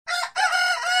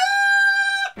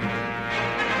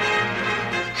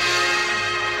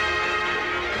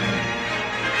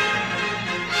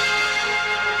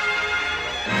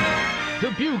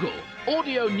Bugle,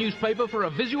 audio newspaper for a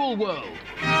visual world.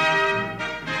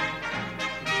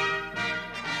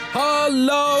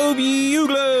 Hello,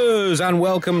 Buglers, and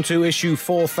welcome to issue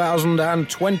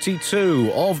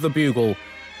 4022 of the Bugle,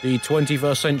 the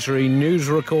 21st century news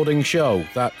recording show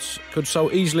that could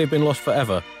so easily have been lost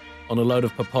forever on a load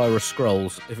of papyrus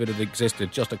scrolls if it had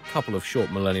existed just a couple of short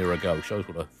millennia ago. Shows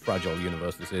what a fragile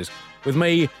universe this is. With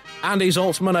me, Andy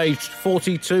Zaltzman, aged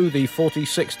 42, the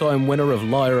 46th-time winner of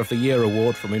Liar of the Year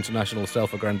award from International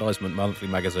Self-Aggrandizement Monthly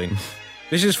magazine.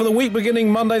 This is for the week beginning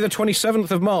Monday the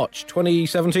 27th of March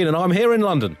 2017, and I'm here in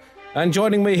London. And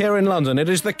joining me here in London, it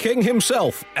is the king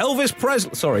himself, Elvis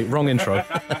Presley. Sorry, wrong intro.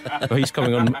 He's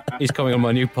coming on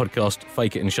my new podcast,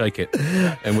 Fake It and Shake It,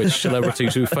 in which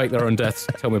celebrities who fake their own deaths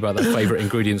tell me about their favourite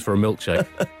ingredients for a milkshake.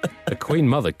 The Queen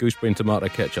Mother, gooseberry and tomato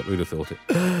ketchup, who'd have thought it?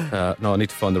 No, I need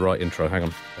to find the right intro, hang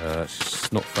on.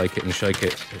 It's not Fake It and Shake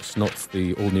It. It's not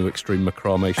the all-new Extreme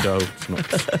Macrame show. It's not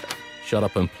Shut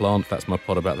Up and Plant. That's my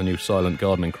pod about the new silent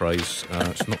gardening craze.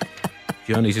 It's not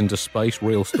Journeys into Space,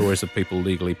 real stories of people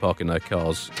legally parking their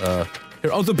cars.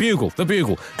 The Bugle.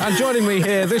 And joining me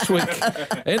here this week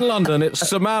in London, it's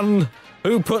the man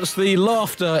who puts the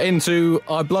laughter into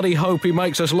I bloody hope he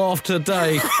makes us laugh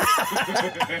today.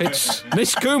 It's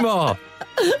Nish Kumar.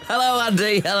 Hello,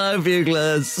 Andy. Hello,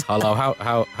 Buglers. Hello,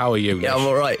 how are you, Nish? Yeah, I'm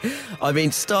all right. I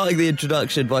mean, starting the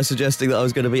introduction by suggesting that I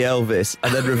was going to be Elvis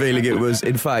and then revealing it was,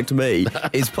 in fact, me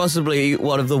is possibly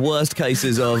one of the worst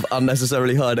cases of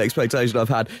unnecessarily high expectation I've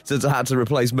had since I had to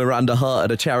replace Miranda Hart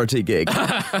at a charity gig.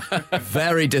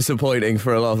 Very disappointing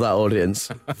for a lot of that audience.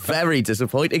 Very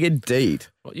disappointing indeed.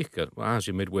 Well, how's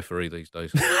your midwifery these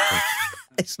days?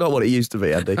 It's not what it used to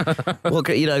be, Andy. Well,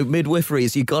 midwifery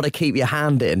is you got to keep your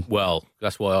hand in. Well,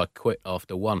 that's why I quit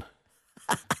after one.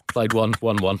 Played one,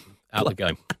 out the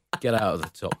game. Get out of the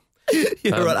top.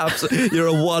 You're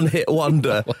a one-hit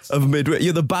wonder of midwifery.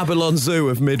 You're the Babylon Zoo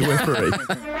of midwifery.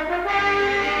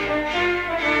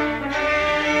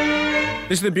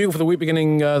 This is the Bugle for the week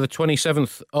beginning the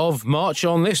 27th of March.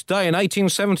 On this day in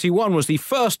 1871 was the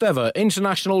first ever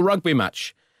international rugby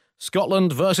match.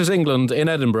 Scotland versus England in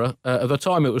Edinburgh. At the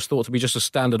time, it was thought to be just a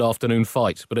standard afternoon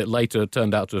fight, but it later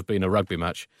turned out to have been a rugby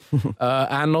match.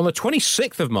 And on the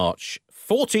 26th of March,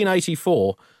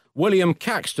 1484, William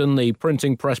Caxton, the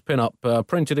printing press pin-up,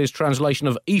 printed his translation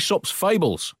of Aesop's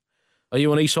Fables. Are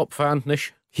you an Aesop fan,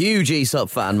 Nish? Huge Aesop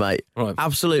fan, mate. Right.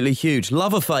 Absolutely huge.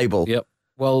 Love a fable. Yep.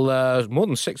 Well, more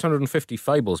than 650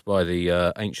 fables by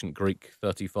the ancient Greek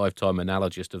 35-time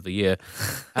analogist of the year.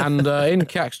 And in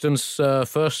Caxton's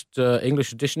first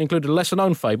English edition included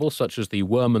lesser-known fables, such as The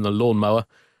Worm and the Lawnmower,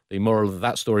 the moral of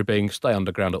that story being stay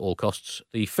underground at all costs.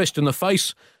 The Fist in the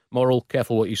Face, moral,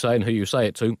 careful what you say and who you say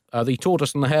it to. The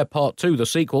Tortoise and the Hare Part 2, the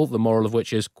sequel, the moral of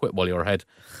which is quit while you're ahead.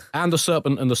 And The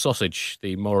Serpent and the Sausage,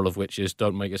 the moral of which is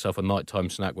don't make yourself a nighttime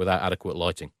snack without adequate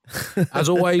lighting. As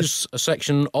always, a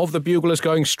section of the Bugle is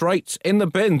going straight in the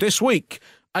bin. This week,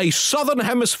 a Southern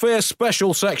Hemisphere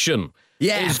special section.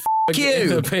 Yeah, is in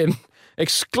the bin.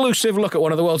 Exclusive look at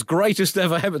one of the world's greatest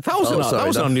ever. That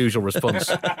was an unusual response.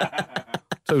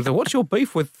 So, what's your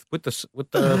beef with the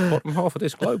bottom half of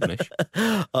this globe, Nish?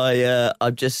 I've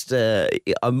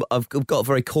got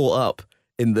very caught up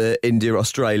in the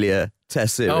India-Australia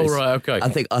Test series. Oh right, okay. I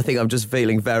think I'm just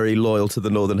feeling very loyal to the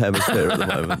Northern Hemisphere at the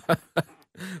moment.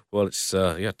 Well, it's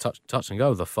touch and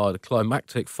go. The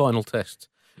climactic final test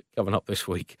coming up this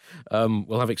week.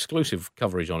 We'll have exclusive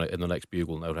coverage on it in the next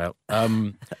Bugle, no doubt.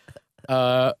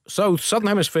 So, Southern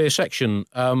Hemisphere section,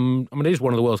 it is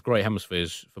one of the world's great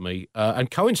hemispheres for me. And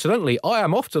coincidentally, I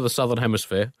am off to the Southern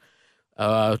Hemisphere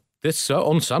on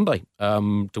Sunday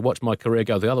to watch my career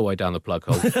go the other way down the plug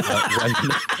hole.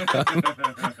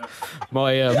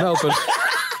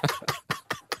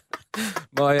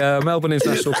 My Melbourne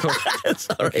International...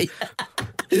 Sorry.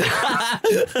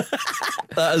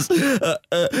 That has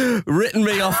written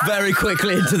me off very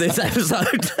quickly into this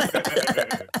episode.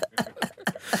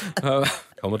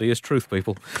 Comedy is truth,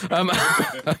 people.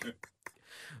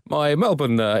 My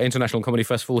Melbourne International Comedy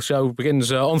Festival show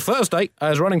begins on Thursday,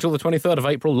 is running till the 23rd of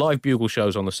April. Live Bugle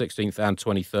shows on the 16th and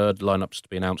 23rd. Lineups to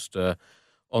be announced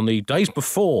on the days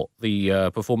before the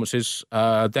performances.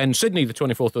 Then Sydney, the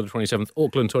 24th to the 27th.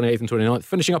 Auckland, 28th and 29th.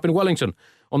 Finishing up in Wellington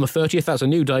on the 30th. That's a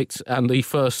new date. And the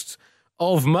 1st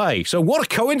of May. So what a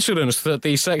coincidence that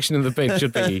the section in the bin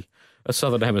should be a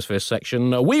Southern Hemisphere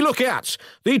section. We look at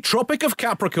the Tropic of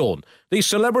Capricorn, the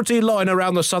celebrity line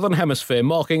around the Southern Hemisphere,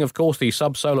 marking, of course, the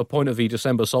subsolar point of the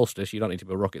December solstice. You don't need to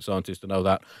be a rocket scientist to know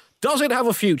that. Does it have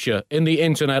a future in the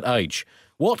internet age?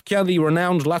 What can the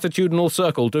renowned latitudinal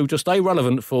circle do to stay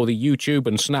relevant for the YouTube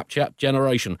and Snapchat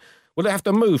generation? Will it have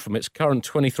to move from its current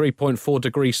 23.4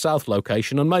 degrees south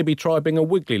location and maybe try being a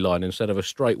wiggly line instead of a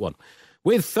straight one?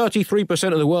 With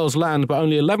 33% of the world's land but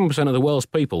only 11% of the world's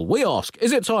people, we ask,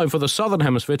 is it time for the Southern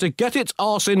Hemisphere to get its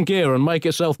arse in gear and make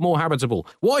itself more habitable?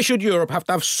 Why should Europe have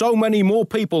to have so many more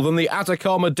people than the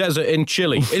Atacama Desert in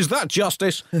Chile? Is that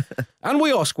justice? And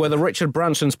we ask whether Richard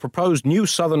Branson's proposed new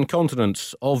southern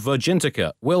continent of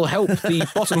Virgintica will help the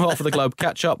bottom half of the globe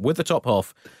catch up with the top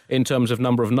half in terms of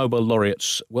number of Nobel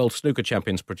laureates, world snooker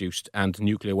champions produced, and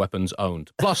nuclear weapons owned.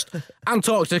 Plus,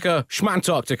 Antarctica,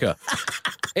 Schmantarctica.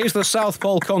 Is the South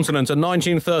Pole continent a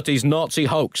 1930s Nazi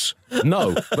hoax?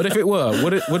 No, but if it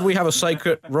were, would we have a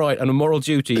sacred right and a moral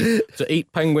duty to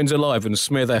eat penguins alive and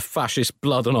smear their fascist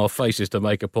blood on our faces to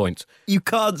make a point? You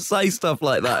can't say stuff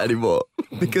like that anymore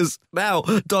because now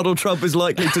Donald Trump is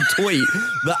likely to tweet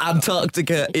that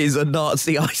Antarctica is a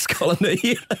Nazi ice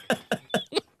colony.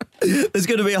 There's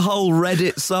going to be a whole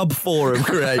Reddit sub-forum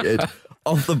created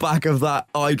off the back of that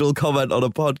idle comment on a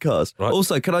podcast. Right.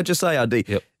 Also, can I just say, Andy,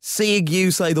 seeing you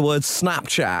say the word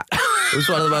Snapchat was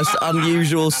one of the most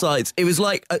unusual sights. It was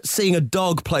like seeing a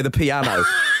dog play the piano.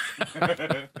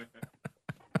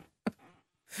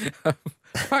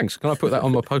 Thanks. Can I put that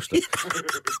on my poster?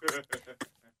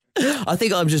 I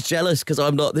think I'm just jealous because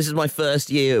I'm not. This is my first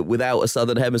year without a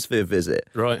Southern Hemisphere visit.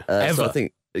 Right. Ever. So I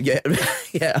think. Yeah,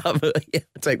 I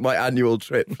take my annual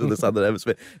trip to the Southern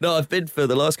Hemisphere. No, I've been for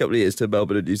the last couple of years to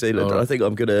Melbourne and New Zealand. Right. And I think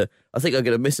I'm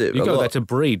gonna miss it. You go there to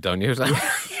breed, don't you?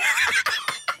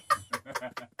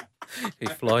 He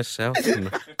flies south.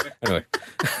 Anyway,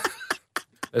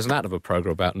 there's an ad of a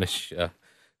program about Nish,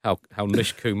 how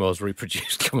Nish Kumar's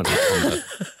reproduced coming up on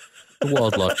the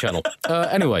Wildlife Channel.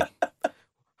 Anyway,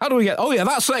 how do we get? Oh yeah,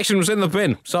 that section was in the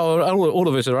bin, so all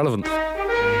of it's irrelevant.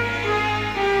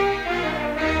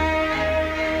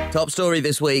 Top story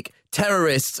this week,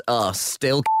 terrorists are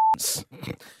still c***s.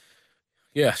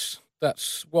 Yes,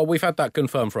 we've had that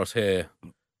confirmed for us here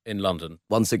in London.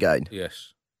 Once again.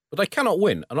 Yes. But they cannot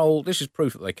win, and this is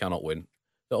proof that they cannot win.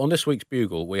 That on this week's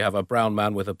Bugle, we have a brown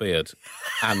man with a beard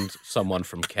and someone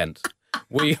from Kent.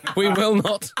 We will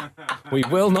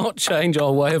not change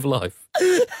our way of life.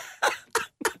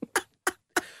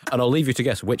 And I'll leave you to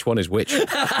guess which one is which.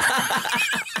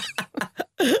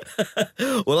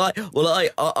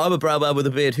 I'm a brown man with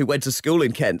a beard who went to school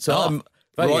in Kent, so I'm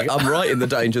right in the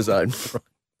danger zone.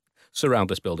 Surround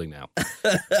this building now.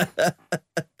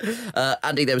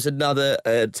 Andy, there was another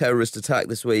terrorist attack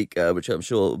this week, which I'm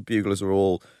sure buglers are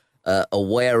all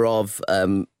aware of.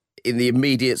 In the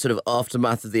immediate sort of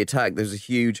aftermath of the attack, there's a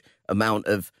huge amount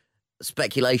of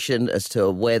speculation as to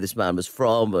where this man was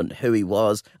from and who he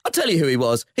was. I'll tell you who he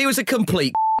was. He was a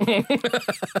complete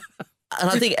And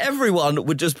I think everyone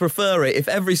would just prefer it if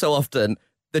every so often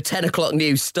the 10 o'clock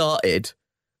news started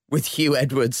with Hugh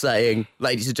Edwards saying,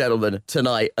 ladies and gentlemen,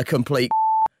 tonight a complete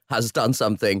has done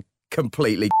something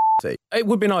completely. It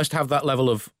would be nice to have that level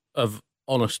of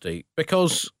honesty,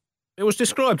 because it was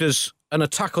described as an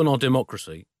attack on our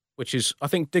democracy, which is, I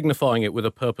think, dignifying it with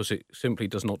a purpose it simply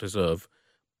does not deserve.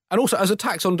 And also, as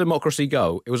attacks on democracy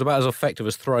go, it was about as effective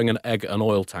as throwing an egg at an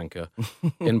oil tanker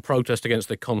in protest against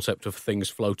the concept of things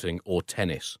floating or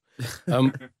tennis.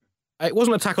 It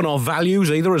wasn't an attack on our values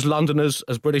either, as Londoners,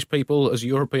 as British people, as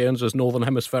Europeans, as Northern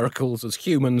Hemisphericals, as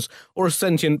humans, or as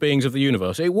sentient beings of the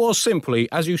universe. It was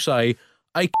simply, as you say,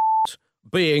 a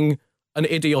being an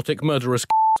idiotic, murderous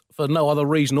for no other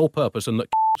reason or purpose than that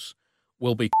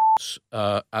will be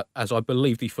as I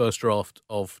believe the first draft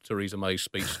of Theresa May's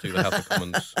speech to the House of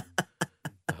Commons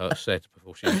said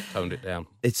before she toned it down.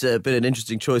 It's been an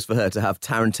interesting choice for her to have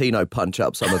Tarantino punch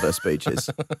up some of her speeches.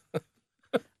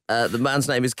 The man's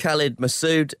name is Khalid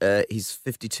Massoud. He's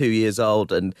 52 years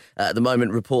old, and at the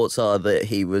moment reports are that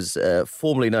he was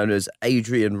formerly known as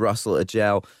Adrian Russell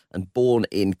Ajal and born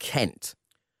in Kent.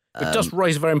 It does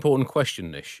raise a very important question,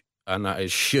 Nish, and that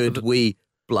is... Should we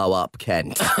blow up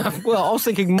Kent? Well, I was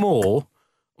thinking more...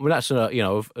 I mean, that's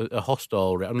a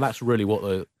hostile... I mean, that's really what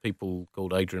the people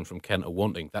called Adrian from Kent are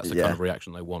wanting. That's the kind of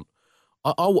reaction they want.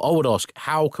 I would ask,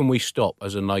 how can we stop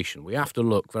as a nation? We have to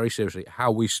look very seriously at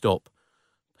how we stop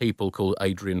people called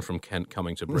Adrian from Kent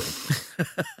coming to Britain.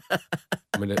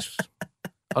 I mean,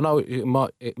 I know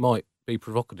it might be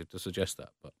provocative to suggest that,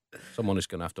 but someone is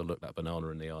going to have to look that banana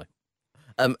in the eye.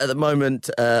 At the moment,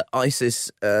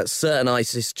 ISIS, certain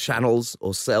ISIS channels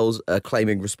or cells are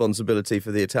claiming responsibility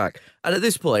for the attack. And at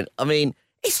this point, I mean,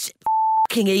 it's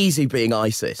fucking easy being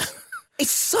ISIS. It's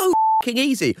so fucking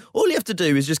easy. All you have to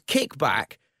do is just kick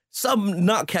back. Some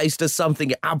nutcase does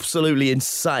something absolutely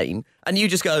insane, and you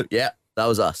just go, yeah, that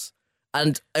was us.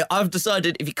 And I've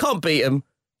decided if you can't beat them,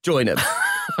 join them.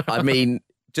 I mean,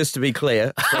 just to be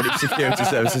clear, for any security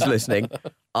services listening,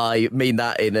 I mean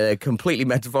that in a completely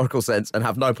metaphorical sense and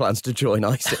have no plans to join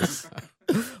ISIS.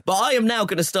 But I am now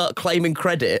going to start claiming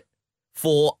credit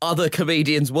for other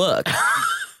comedians' work.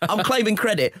 I'm claiming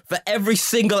credit for every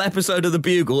single episode of The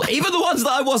Bugle, even the ones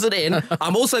that I wasn't in.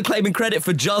 I'm also claiming credit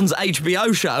for John's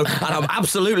HBO show, and I'm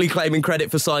absolutely claiming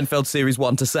credit for Seinfeld series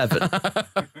 1 to 7.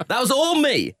 That was all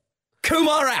me.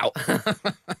 Kumar out.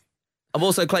 I'm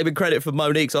also claiming credit for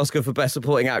Monique's Oscar for Best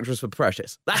Supporting Actress for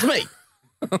Precious. That's me.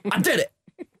 I did it.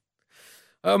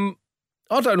 I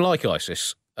don't like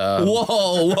ISIS.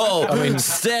 Whoa. I mean,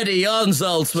 steady on,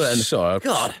 Zaltzman. Sorry.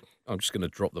 God. I'm just going to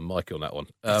drop the mic on that one.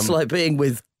 It's like being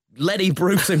with Lenny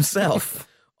Bruce himself.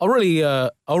 I really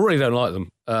don't like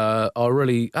them. I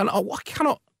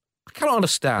cannot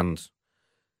understand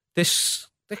this.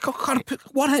 They kind of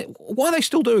why are they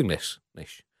still doing this,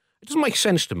 Nish? It doesn't make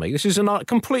sense to me. This is a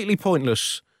completely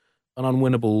pointless and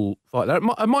unwinnable fight. At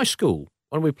my school,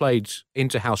 when we played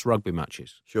inter-house rugby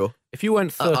matches, sure. If you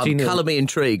went 30-0, I'm colourly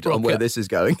intrigued on where this is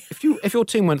going. If your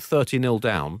team went 30-0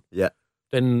 down, yeah,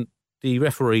 then the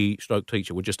referee /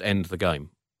 teacher would just end the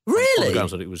game. Really? On the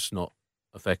grounds that it was not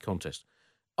a fair contest.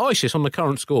 ISIS on the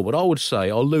current scoreboard, I would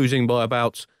say, are losing by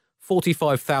about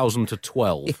 45,000 to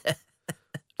 12. Yeah.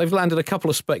 They've landed a couple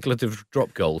of speculative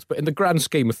drop goals, but in the grand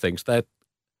scheme of things, but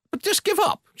just give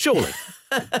up, surely.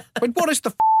 I mean, what is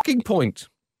the fucking point?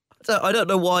 I don't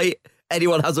know why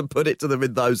anyone hasn't put it to them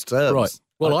in those terms. Right.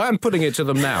 Well, I am putting it to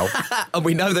them now, and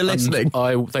we know they're listening.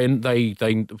 They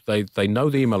know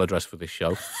the email address for this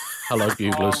show. Hello,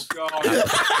 Buglers.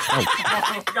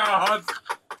 Oh God!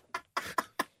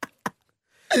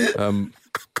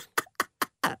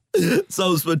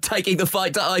 Salzman taking the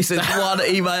fight to ISIS one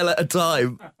email at a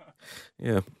time.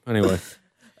 Yeah. Anyway,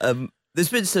 there's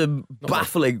been some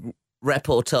baffling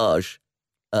reportage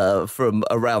from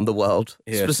around the world,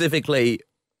 specifically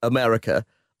America,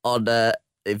 on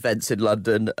events in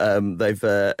London. There's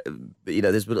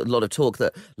been a lot of talk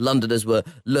that Londoners were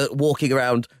walking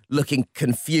around looking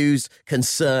confused,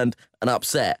 concerned, and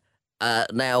upset.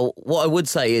 Now, what I would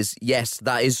say is, yes,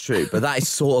 that is true, but that is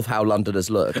sort of how Londoners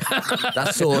look.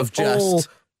 That's sort of just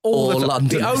all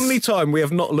Londoners. The only time we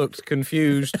have not looked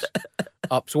confused,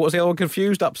 what's the other one?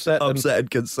 Confused, upset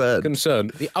and concerned.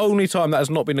 Concerned. The only time that has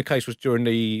not been the case was during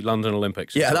the London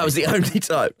Olympics. Yeah, that was the only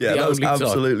time. Yeah, that was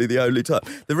absolutely the only time.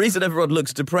 The reason everyone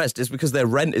looks depressed is because their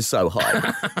rent is so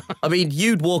high. I mean,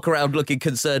 you'd walk around looking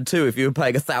concerned too if you were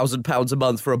paying £1,000 a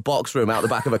month for a box room out the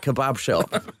back of a kebab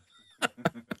shop.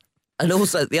 And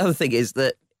also, the other thing is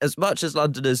that as much as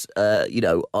Londoners, are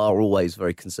always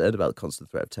very concerned about the constant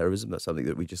threat of terrorism, that's something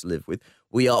that we just live with,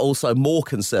 we are also more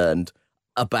concerned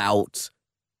about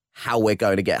how we're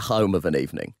going to get home of an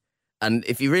evening. And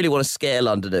if you really want to scare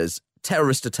Londoners,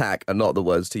 terrorist attack are not the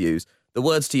words to use. The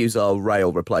words to use are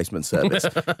rail replacement service.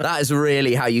 That is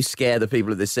really how you scare the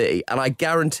people of this city. And I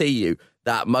guarantee you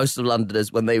that most of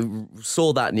Londoners, when they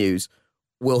saw that news,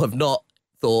 will have not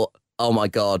thought, oh my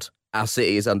God, our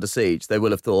city is under siege. They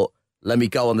will have thought, let me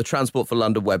go on the Transport for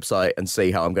London website and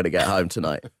see how I'm going to get home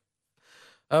tonight.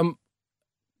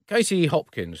 Katie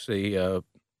Hopkins, the...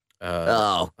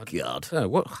 oh, God.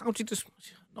 How do you just...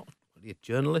 Not really a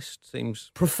journalist,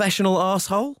 seems... Professional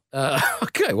arsehole?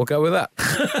 Okay, we'll go with that.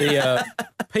 The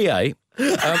PA...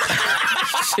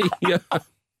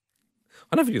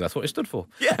 I never knew that's what it stood for.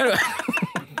 Yeah.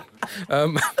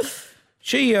 Anyway,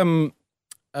 she...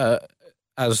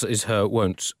 as is her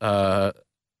wont,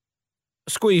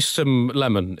 squeeze some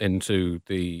lemon into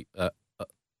the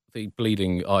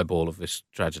bleeding eyeball of this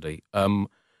tragedy,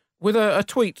 with a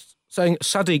tweet saying,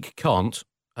 Sadiq can't,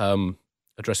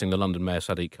 addressing the London Mayor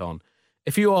Sadiq Khan,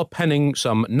 if you are penning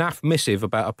some naff missive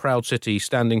about a proud city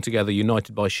standing together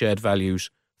united by shared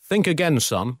values, think again,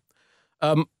 son.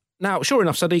 Now, sure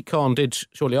enough, Sadiq Khan did,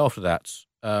 shortly after that,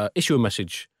 issue a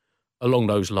message along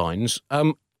those lines.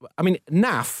 I mean,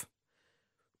 naff...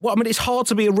 Well, I mean, it's hard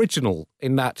to be original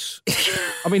in that.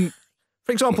 I mean,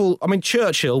 for example,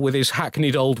 Churchill with his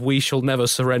hackneyed old "we shall never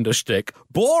surrender" shtick.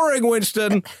 Boring,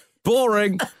 Winston.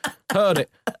 Boring. Heard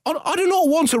it. I do not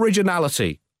want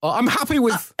originality. I'm happy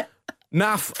with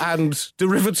naff and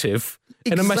derivative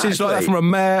in a message like that from a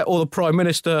mayor or the Prime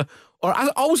Minister. Or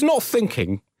I was not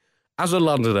thinking, as a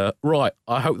Londoner, right,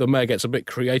 I hope the mayor gets a bit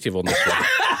creative on this one.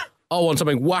 I want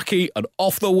something wacky and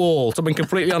off the wall, something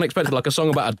completely unexpected, like a song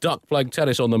about a duck playing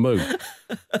tennis on the moon.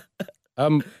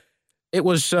 It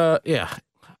was. I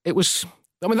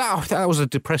mean, that was a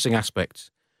depressing aspect.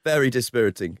 Very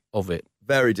dispiriting of it.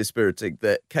 Very dispiriting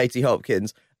that Katie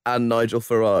Hopkins and Nigel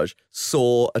Farage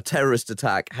saw a terrorist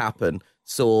attack happen,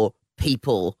 saw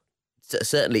people.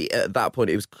 Certainly at that point,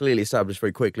 it was clearly established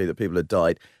very quickly that people had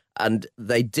died, and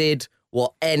they did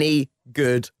what any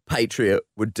good patriot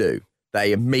would do.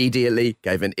 They immediately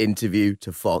gave an interview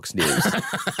to Fox News.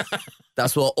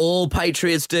 That's what all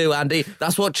patriots do, Andy.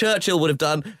 That's what Churchill would have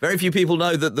done. Very few people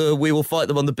know that the "We will fight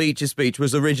them on the beaches" speech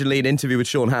was originally an interview with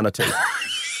Sean Hannity.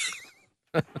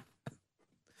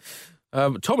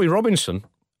 Tommy Robinson.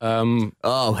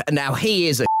 Now he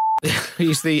is a...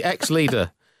 He's the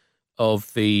ex-leader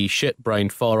of the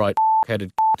shit-brained, far-right,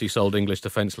 headed, sold English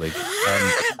Defence League.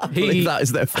 I believe that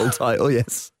is their full title,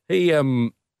 yes. He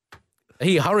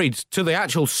hurried to the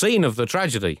actual scene of the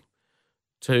tragedy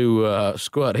to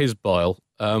squirt his bile.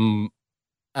 That's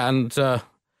an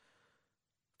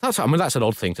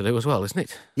odd thing to do as well, isn't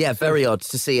it? Yeah, very odd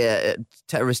to see a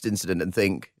terrorist incident and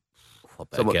think, I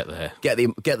better get there. Get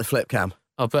the flip cam.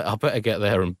 I better get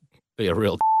there and be a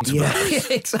real yeah,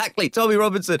 exactly. Tommy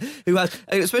Robinson, who has,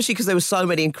 especially because there were so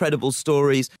many incredible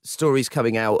stories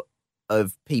coming out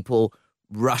of people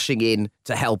rushing in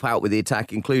to help out with the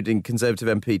attack, including Conservative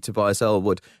MP Tobias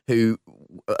Elwood, who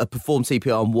performed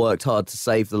CPR and worked hard to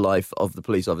save the life of the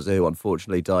police officer who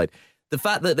unfortunately died. The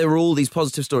fact that there were all these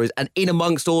positive stories, and in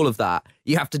amongst all of that,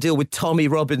 you have to deal with Tommy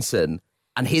Robinson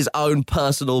and his own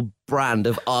personal brand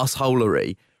of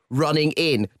arseholery running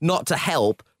in, not to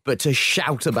help, but to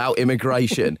shout about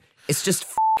immigration. It's just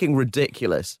fucking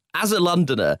ridiculous. As a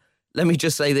Londoner, let me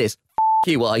just say this.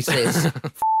 You ISIS.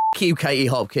 You Katie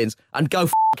Hopkins. And go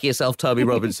yourself, Tommy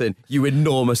Robinson, you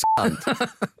enormous cunt.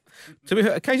 To be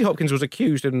fair, Katie Hopkins was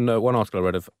accused in one article I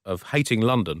read of hating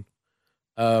London.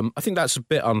 I think that's a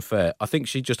bit unfair. I think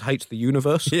she just hates the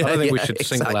universe. I don't think we should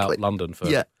single out London for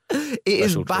it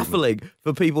is baffling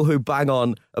for people who bang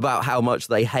on about how much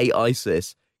they hate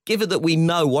ISIS, given that we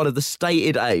know one of the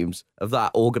stated aims of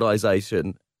that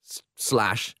organisation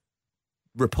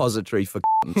 / repository for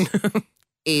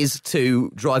is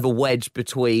to drive a wedge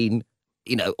between,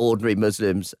 ordinary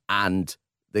Muslims and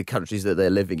the countries that they're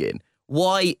living in.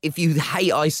 Why, if you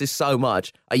hate ISIS so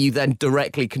much, are you then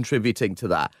directly contributing to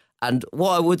that? And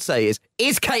what I would say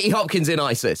is Katie Hopkins in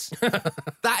ISIS?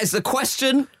 That is the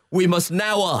question we must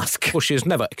now ask. Well, she has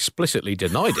never explicitly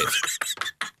denied it.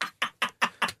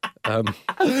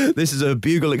 This is a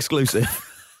Bugle exclusive.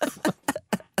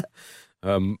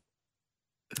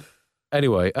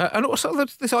 Anyway, and also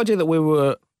this idea that we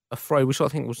were afraid, which I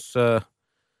think was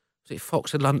it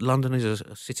Fox said London is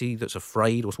a city that's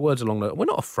afraid, or words along that. We're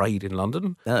not afraid in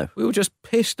London. No. We were just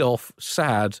pissed off,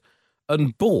 sad,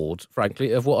 and bored,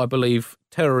 frankly, of what I believe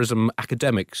terrorism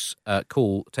academics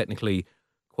call, technically,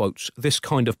 quotes, this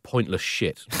kind of pointless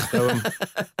shit. So,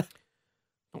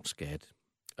 not scared.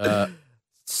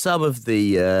 Some of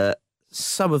the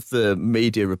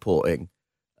media reporting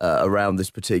around this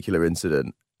particular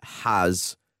incident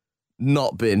has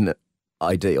not been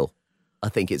ideal. I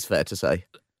think it's fair to say.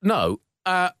 No,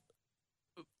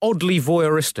 oddly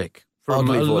voyeuristic from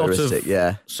a lot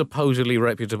of supposedly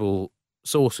reputable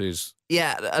sources.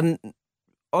 Yeah, and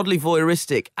oddly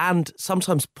voyeuristic and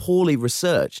sometimes poorly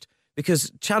researched,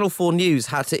 because Channel 4 News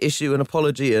had to issue an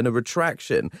apology and a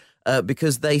retraction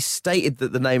because they stated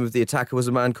that the name of the attacker was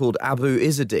a man called Abu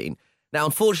Izzadeen. Now,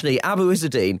 unfortunately, Abu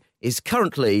Izzadeen is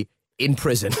currently in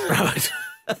prison. Right.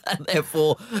 And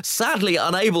therefore, sadly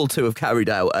unable to have carried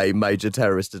out a major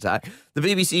terrorist attack. The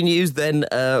BBC News then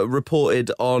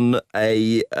reported on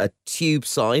a tube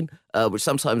sign, which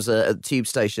sometimes at tube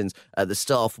stations, the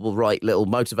staff will write little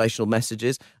motivational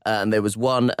messages. And there was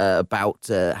one about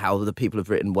how the people of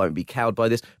Britain won't be cowed by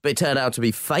this. But it turned out to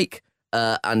be fake.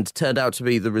 And turned out to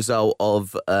be the result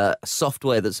of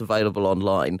software that's available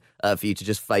online for you to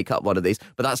just fake up one of these.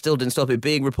 But that still didn't stop it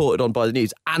being reported on by the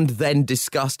news and then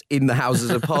discussed in the Houses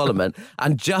of Parliament.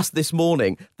 And just this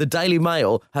morning, the Daily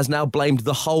Mail has now blamed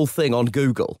the whole thing on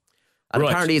Google. And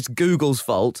apparently it's Google's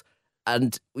fault.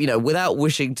 And, without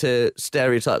wishing to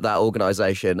stereotype that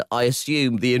organisation, I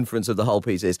assume the inference of the whole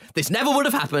piece is this never would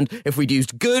have happened if we'd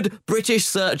used good British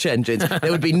search engines.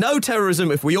 There would be no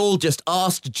terrorism if we all just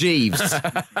asked Jeeves.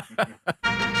 I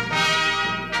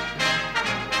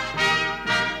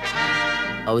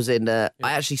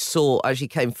actually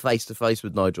came face to face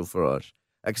with Nigel Farage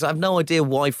because I have no idea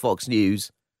why Fox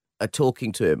News are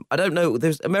talking to him. I don't know.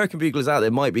 There's American buglers out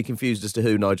there might be confused as to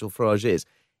who Nigel Farage is.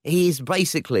 He is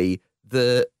basically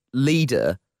the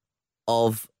leader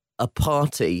of a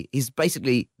party. He's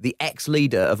basically the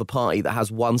ex-leader of a party that has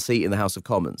one seat in the House of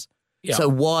Commons. Yeah. So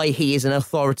why he is an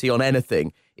authority on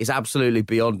anything is absolutely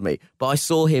beyond me. But I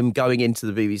saw him going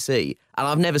into the BBC, and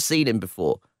I've never seen him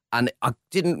before. And I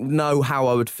didn't know how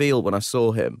I would feel when I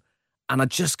saw him. And I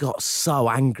just got so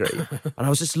angry. And I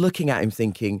was just looking at him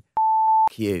thinking,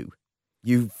 you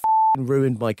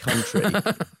ruined my country.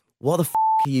 What the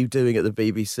are you doing at the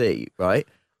BBC, right?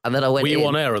 And then I went Were in. you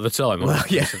on air at the time? Well,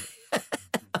 yeah.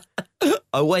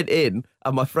 I went in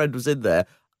and my friend was in there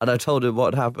and I told him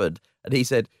what happened. And he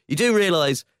said, you do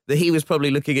realise that he was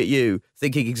probably looking at you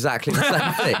thinking exactly the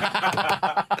same thing.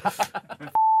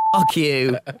 Fuck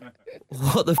you.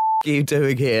 What the are you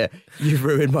doing here? You've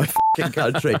ruined my fucking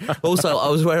country. Also, I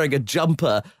was wearing a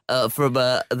jumper from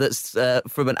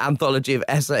an anthology of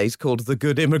essays called The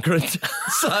Good Immigrant.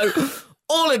 So,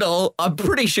 all in all, I'm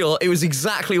pretty sure it was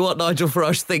exactly what Nigel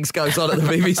Farage thinks goes on at the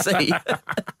BBC.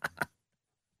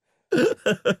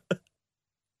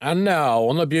 And now,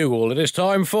 on the Bugle, it is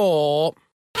time for...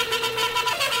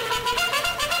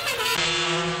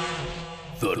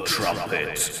 The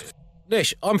Trumpet.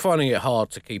 Nish, I'm finding it hard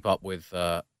to keep up with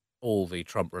all the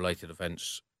Trump-related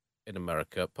events in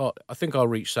America. I think I'll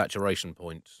reach saturation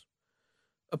points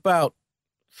about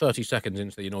 30 seconds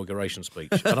into the inauguration speech.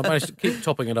 And I managed to keep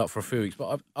topping it up for a few weeks.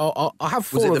 But I have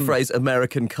fallen... Was it the phrase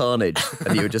American carnage?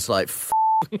 And you were just like,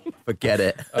 forget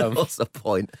it. What's the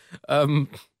point?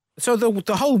 So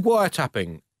the whole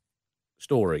wiretapping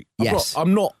story. Yes. I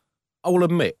will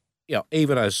admit,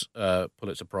 even as a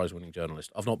Pulitzer Prize-winning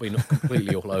journalist, I've not been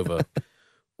completely all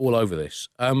over this.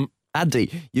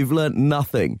 Andy, you've learnt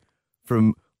nothing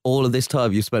from all of this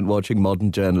time you spent watching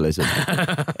modern journalism.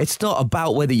 It's not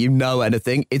about whether you know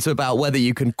anything. It's about whether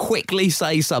you can quickly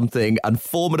say something and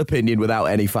form an opinion without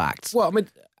any facts. Well, I mean,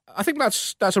 I think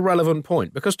that's a relevant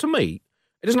point, because to me,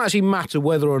 it doesn't actually matter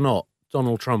whether or not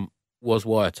Donald Trump was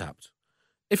wiretapped.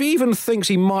 If he even thinks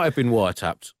he might have been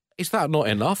wiretapped, is that not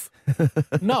enough?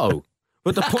 No.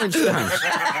 But the point stands.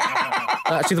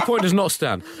 Actually, the point does not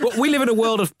stand. Well, we live in a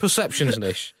world of perceptions,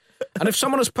 Nish. And if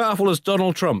someone as powerful as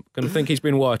Donald Trump can think he's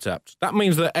been wiretapped, that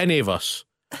means that any of us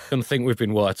can think we've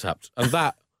been wiretapped. And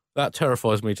that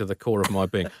terrifies me to the core of my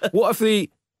being. What if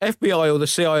the FBI or the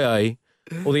CIA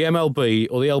or the MLB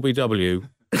or the LBW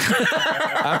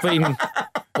have been,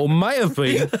 or may have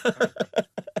been,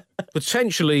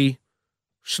 potentially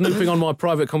snooping on my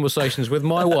private conversations with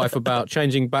my wife about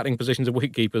changing batting positions of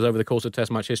wicketkeepers over the course of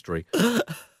Test match history?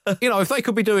 If they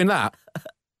could be doing that,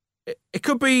 it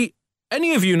could be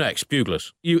any of you next,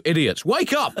 buglers, you idiots.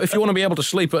 Wake up if you want to be able to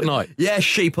sleep at night. Yeah,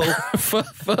 sheeple.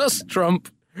 First Trump,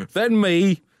 then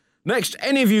me. Next,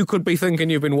 any of you could be thinking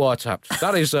you've been wiretapped.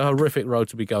 That is a horrific road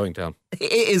to be going down.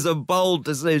 It is a bold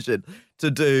decision to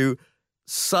do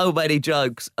so many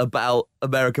jokes about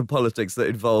American politics that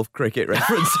involve cricket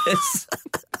references.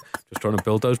 Just trying to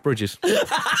build those bridges.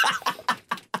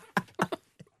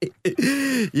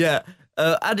 Yeah.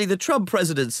 Andy, the Trump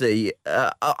presidency,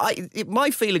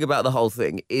 my feeling about the whole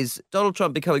thing is Donald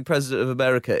Trump becoming president of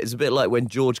America is a bit like when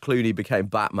George Clooney became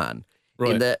Batman,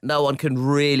 in that no one can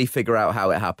really figure out how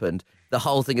it happened. The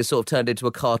whole thing has sort of turned into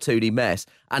a cartoony mess,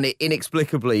 and it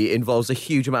inexplicably involves a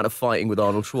huge amount of fighting with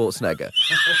Arnold Schwarzenegger.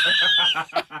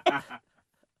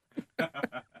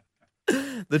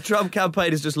 The Trump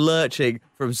campaign is just lurching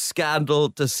from scandal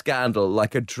to scandal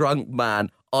like a drunk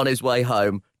man on his way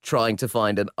home trying to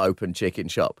find an open chicken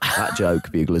shop. That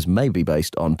joke, Buglers, may be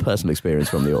based on personal experience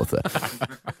from the author.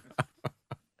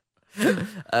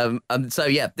 And so,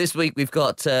 this week we've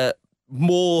got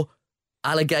more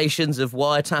allegations of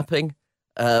wiretapping,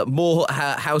 more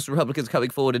House Republicans coming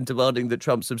forward and demanding that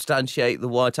Trump substantiate the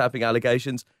wiretapping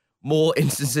allegations, more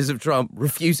instances of Trump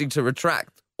refusing to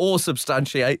retract or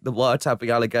substantiate the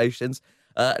wiretapping allegations.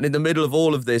 And in the middle of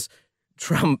all of this,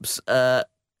 Trump's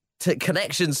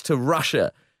connections to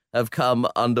Russia have come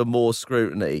under more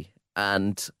scrutiny.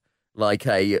 And like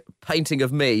a painting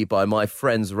of me by my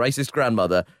friend's racist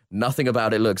grandmother, nothing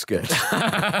about it looks good.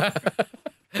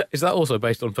 Is that also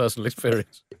based on personal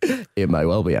experience? It may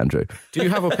well be, Andrew. Do you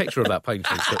have a picture of that painting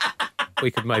that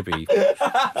we could maybe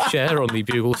share on the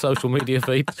Bugle social media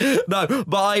feed? No,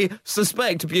 but I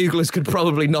suspect Buglers could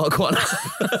probably knock one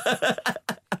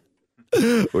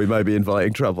We may be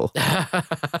inviting trouble.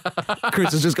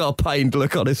 Chris has just got a pained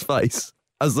look on his face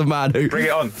as the man who... Bring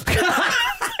it on.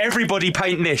 Everybody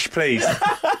paint Nish, please.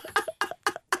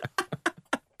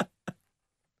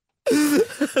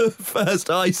 First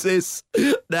ISIS,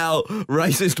 now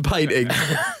racist painting.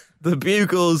 The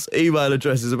Bugle's email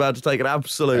address is about to take an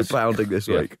absolute pounding this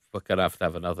week. We're going to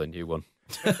have another new one.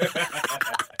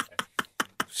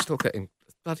 Still getting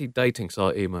bloody dating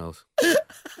site emails.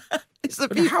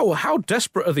 How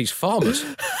desperate are these farmers?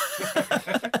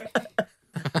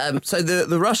 So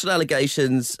the Russian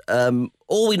allegations,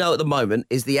 all we know at the moment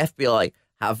is the FBI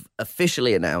have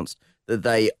officially announced that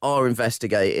they are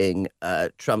investigating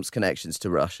Trump's connections to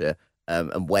Russia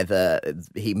and whether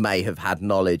he may have had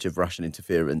knowledge of Russian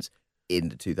interference in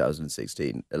the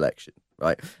 2016 election,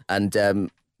 right? And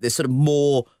there's sort of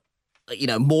more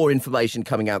more information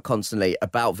coming out constantly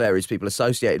about various people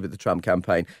associated with the Trump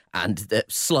campaign and the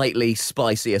slightly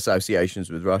spicy associations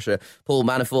with Russia. Paul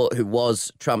Manafort, who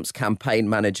was Trump's campaign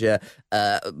manager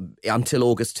until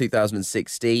August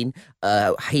 2016,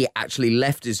 he actually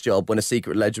left his job when a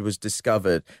secret ledger was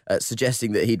discovered,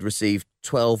 suggesting that he'd received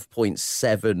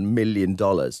 $12.7 million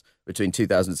between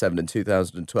 2007 and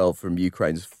 2012 from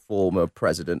Ukraine's former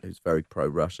president, who's very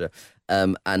pro-Russia.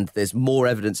 And there's more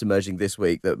evidence emerging this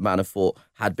week that Manafort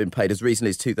had been paid as recently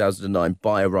as 2009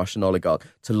 by a Russian oligarch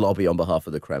to lobby on behalf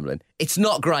of the Kremlin. It's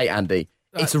not great, Andy.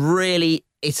 It's really,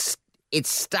 it's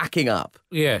stacking up.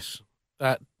 Yes,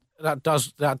 that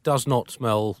does not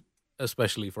smell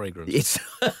especially fragrant. It's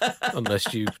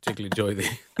unless you particularly enjoy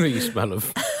the smell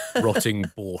of rotting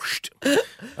borscht.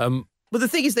 But the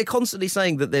thing is, they're constantly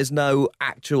saying that there's no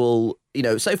actual,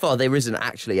 so far there isn't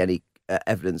actually any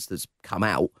evidence that's come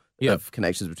out of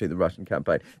connections between the Russian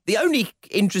campaign. The only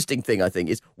interesting thing, I think,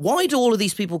 is why do all of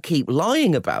these people keep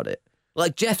lying about it?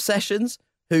 Like Jeff Sessions,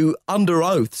 who under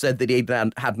oath said that he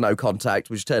had no contact,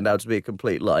 which turned out to be a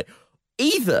complete lie.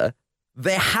 Either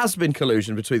there has been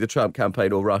collusion between the Trump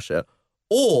campaign or Russia,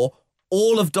 or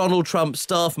all of Donald Trump's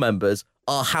staff members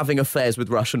are having affairs with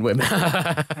Russian women.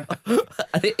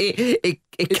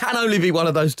 it can only be one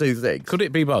of those two things. Could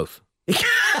it be both?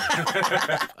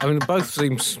 I mean, both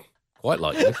seems quite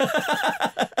likely.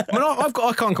 I mean,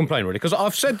 I can't complain really, because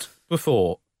I've said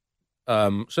before,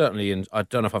 certainly, and I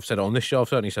don't know if I've said it on this show, I've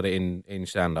certainly said it in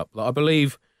stand-up, that I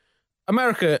believe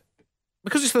America,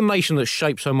 because it's the nation that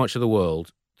shapes so much of the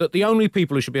world, that the only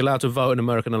people who should be allowed to vote in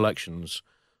American elections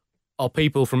are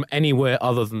people from anywhere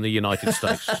other than the United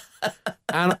States.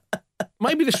 And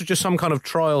maybe this was just some kind of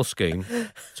trial scheme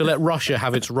to let Russia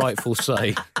have its rightful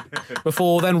say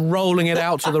before then rolling it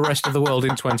out to the rest of the world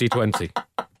in 2020.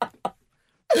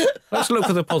 Let's look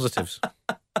for the positives.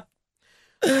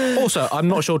 Also, I'm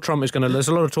not sure Trump is going to... There's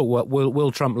a lot of talk about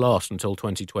will Trump last until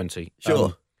 2020?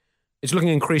 Sure. It's looking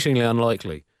increasingly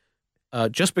unlikely.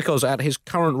 Just because at his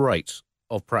current rate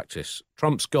of practice,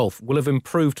 Trump's golf will have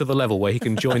improved to the level where he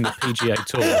can join the PGA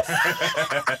Tour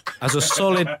as a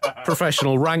solid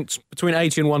professional ranked between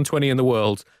 80 and 120 in the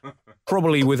world,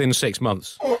 probably within 6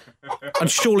 months.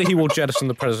 And surely he will jettison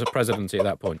the presidency at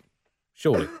that point.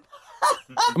 Surely.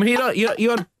 I mean, you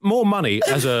had more money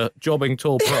as a jobbing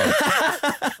tour pro,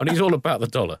 and he's all about the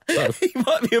dollar. So. He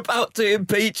might be about to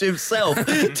impeach himself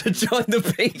to join the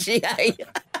PGA.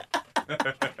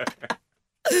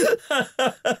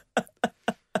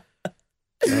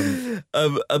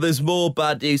 And there's more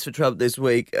bad news for Trump this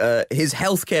week. His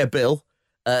healthcare bill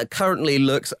currently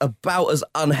looks about as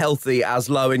unhealthy as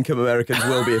low-income Americans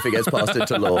will be if it gets passed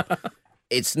into law.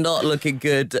 It's not looking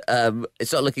good.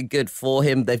 It's not looking good for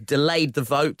him. They've delayed the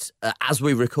vote as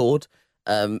we record,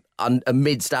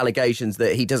 amidst allegations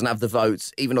that he doesn't have the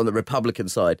votes, even on the Republican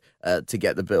side, to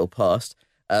get the bill passed.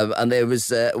 And there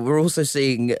was. We're also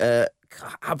seeing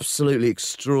absolutely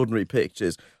extraordinary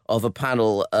pictures of a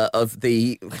panel of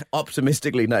the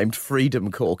optimistically named Freedom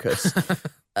Caucus,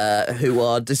 who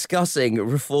are discussing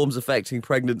reforms affecting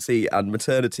pregnancy and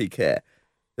maternity care.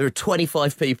 There are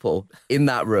 25 people in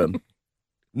that room.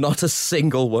 Not a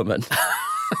single woman.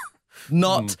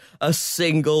 Not a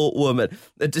single woman.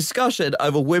 The discussion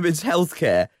over women's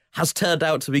healthcare has turned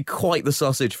out to be quite the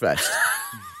sausage fest.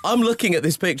 I'm looking at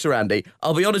this picture, Andy.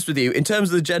 I'll be honest with you. In terms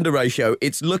of the gender ratio,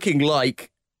 it's looking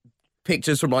like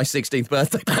pictures from my 16th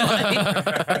birthday party.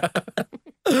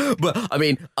 But, I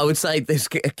mean, I would say there's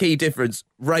a key difference.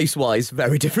 Race-wise,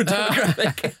 very different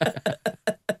demographic.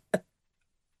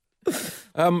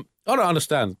 I don't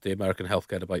understand the American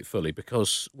healthcare debate fully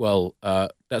because, well,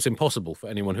 that's impossible for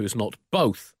anyone who is not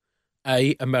both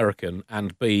A, American,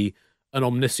 and B, an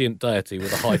omniscient deity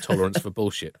with a high tolerance for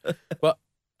bullshit. But,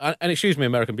 and excuse me,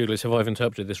 American Buglers, if I've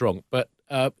interpreted this wrong, but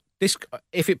this,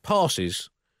 if it passes,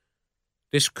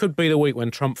 this could be the week when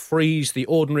Trump frees the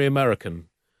ordinary American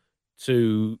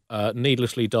to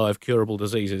needlessly die of curable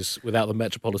diseases without the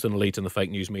metropolitan elite and the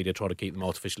fake news media trying to keep them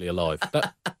artificially alive.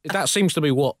 That seems to be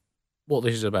what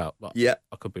this is about. But yeah.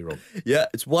 I could be wrong. Yeah,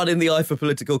 it's one in the eye for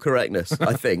political correctness,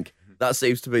 I think. That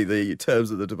seems to be the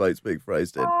terms of the debates being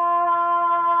phrased in.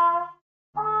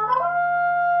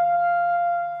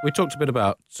 We talked a bit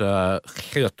about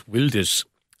Geert Wilders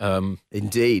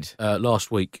Indeed.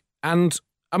 Last week. And,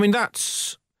 I mean, that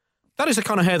is the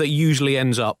kind of hair that usually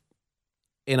ends up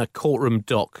in a courtroom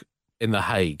dock in The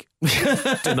Hague,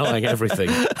 denying everything.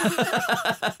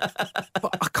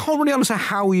 But I can't really understand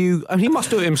how I mean, he must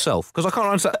do it himself, because I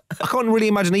can't really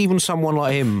imagine even someone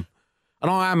like him. And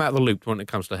I am out of the loop when it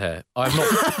comes to hair. I've not.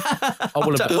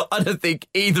 I don't think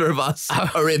either of us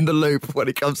are in the loop when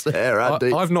it comes to hair,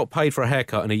 Andy. I've not paid for a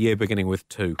haircut in a year beginning with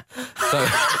 2. So,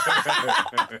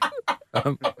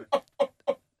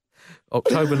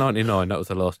 October 99, that was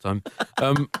the last time.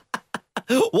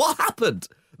 What happened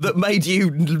that made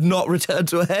you not return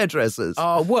to a hairdresser's?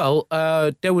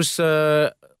 There was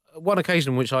one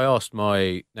occasion in which I asked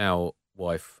my now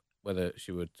wife whether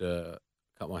she would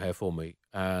cut my hair for me.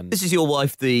 And This is your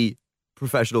wife, the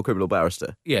professional criminal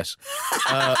barrister? yes.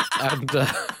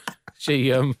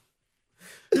 She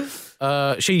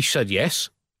said yes.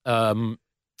 And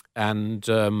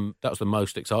that was the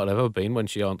most excited I've ever been when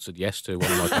she answered yes to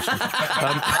one of my questions.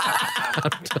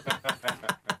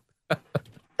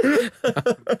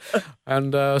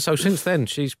 So since then,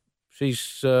 she's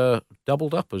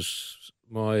doubled up as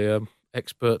my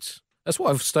expert. That's why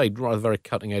I've stayed right at the very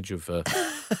cutting edge of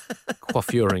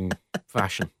coiffuring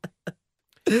fashion.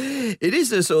 It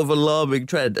is a sort of alarming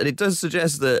trend, and it does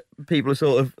suggest that people are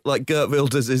sort of like Gert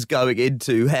Wilders is going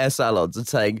into hair salons and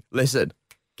saying, "Listen,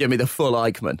 give me the full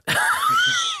Eichmann."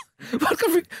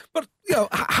 But you know,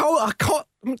 how I can't.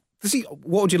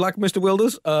 What would you like, Mr.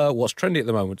 Wilders? What's trendy at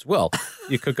the moment? Well,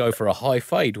 you could go for a high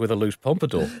fade with a loose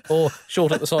pompadour, or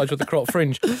short at the sides with a crop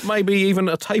fringe, maybe even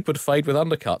a tapered fade with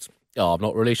undercuts. Oh, I'm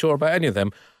not really sure about any of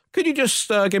them. Could you just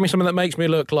give me something that makes me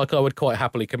look like I would quite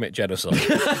happily commit genocide?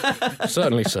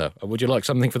 Certainly, sir. And would you like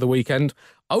something for the weekend?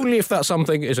 Only if that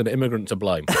something is an immigrant to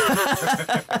blame.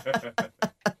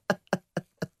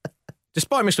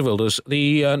 Despite Mr. Wilders,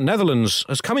 the Netherlands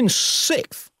has come in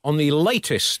 6th on the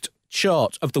latest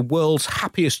chart of the world's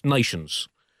happiest nations.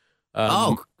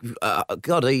 God,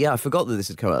 yeah, I forgot that this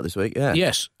had come out this week. Yeah.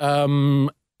 Yes.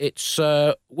 It's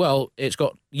got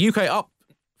UK up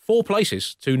 4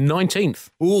 places to 19th.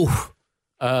 Ooh.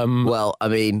 Well, I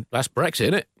mean, That's Brexit,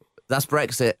 isn't it? that's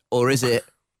Brexit, or is it?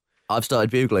 I've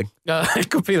started bugling. It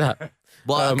could be that.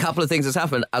 Well, a couple of things has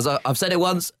happened. As I've said it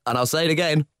once, and I'll say it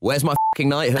again. Where's my fucking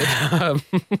knighthood?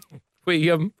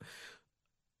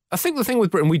 I think the thing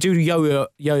with Britain, we do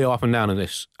yo-yo up and down in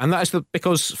this, and that is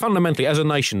because fundamentally, as a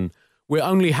nation, we're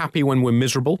only happy when we're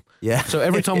miserable. Yeah. So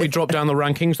every time we drop down the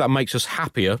rankings, that makes us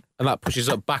happier, and that pushes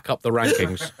us back up the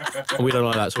rankings. And we don't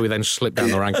like that, so we then slip down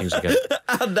the rankings again.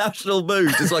 Our national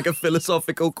mood is like a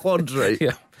philosophical quandary.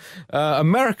 Yeah.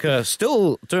 America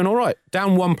still doing all right,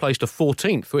 down 1 place to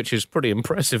 14th, which is pretty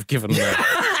impressive given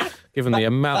the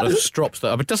amount of strops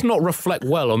that. It does not reflect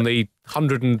well on the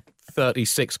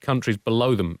 136 countries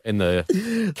below them in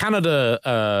the Canada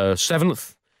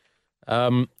 7th.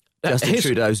 Justin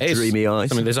Trudeau's dreamy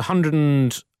eyes. I mean, there's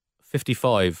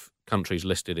 155 countries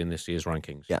listed in this year's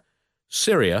rankings. Yeah.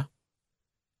 Syria,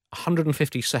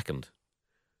 152nd.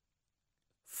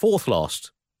 4th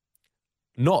last.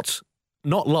 Not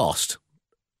last.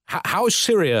 How is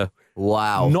Syria?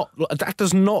 Wow. That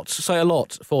does not say a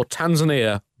lot for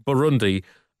Tanzania, Burundi,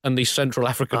 and the Central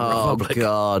African Republic. Oh,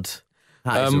 God.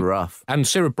 That is rough. And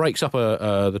Syria breaks up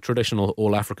the traditional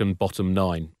all-African bottom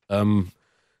 9.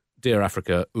 Dear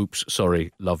Africa, oops,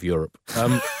 sorry, love Europe.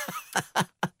 That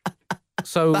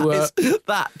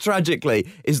tragically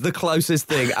is the closest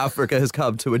thing Africa has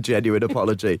come to a genuine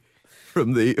apology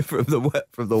from the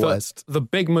West. The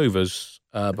big movers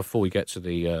before we get to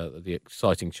the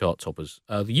exciting chart toppers.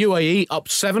 The UAE up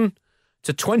 7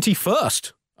 to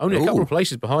 21st, only a couple of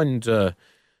places behind the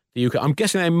UK. I'm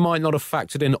guessing they might not have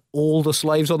factored in all the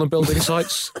slaves on the building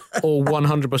sites or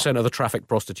 100% of the traffic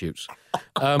prostitutes.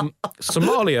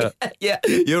 Somalia. Yeah,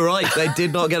 you're right. They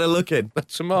did not get a look in.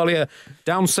 Somalia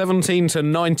down 17 to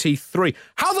 93.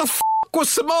 How the was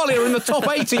Somalia in the top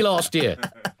 80 last year?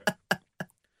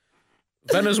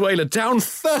 Venezuela down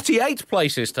 38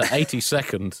 places to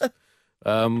 82nd.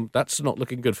 That's not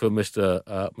looking good for Mr.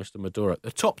 Maduro.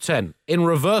 The top 10 in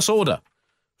reverse order.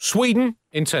 Sweden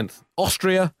in 10th.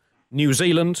 Austria, New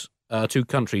Zealand, 2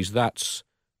 countries that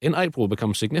in April will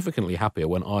become significantly happier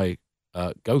when I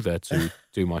go there to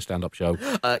do my stand-up show.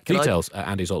 Details at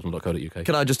andysaltman.co.uk.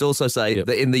 Can I just also say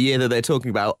that in the year that they're talking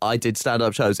about, I did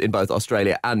stand-up shows in both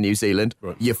Australia and New Zealand.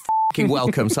 Right. You're fucking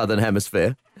welcome, Southern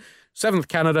Hemisphere. 7th,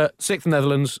 Canada. 6th,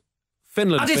 Netherlands.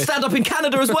 Finland. I did 5th. stand up in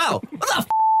Canada as well. What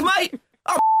the mate?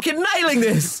 I'm fucking nailing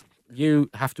this. You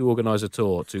have to organise a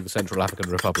tour to the Central African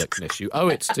Republic, Nish. You owe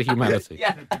it to humanity.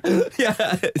 Yeah,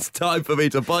 it's time for me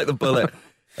to bite the bullet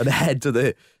and head to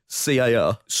the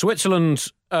CAR. Switzerland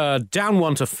down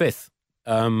 1 to 5th,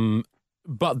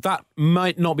 but that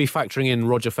might not be factoring in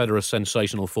Roger Federer's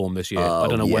sensational form this year. I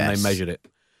don't know when they measured it,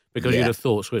 because you'd have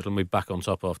thought Switzerland would be back on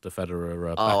top after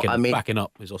Federer backing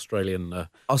up his Australian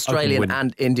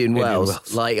and Indian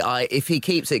Wells. Like, if he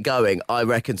keeps it going, I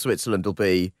reckon Switzerland will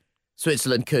be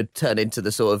Switzerland could turn into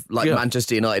the sort of like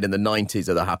Manchester United in the 90s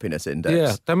of the happiness index.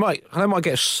 Yeah, they might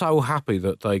get so happy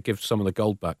that they give some of the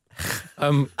gold back.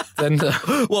 Then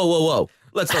Whoa.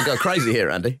 Let's not go crazy here,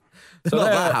 Andy. So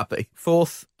Not that happy.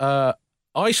 Fourth,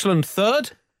 Iceland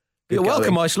third. You're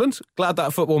welcome, Iceland. Glad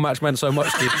that football match meant so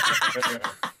much to you.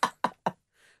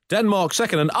 Denmark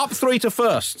second, and up 3 to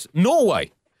first. Norway.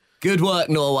 Good work,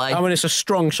 Norway. I mean, it's a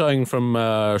strong showing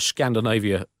from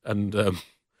Scandinavia, and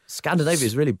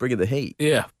Scandinavia's really bringing the heat.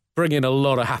 yeah, bringing a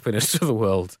lot of happiness to the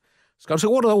world. So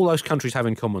what do all those countries have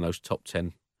in common, those top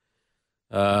 10?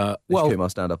 Well, Kumar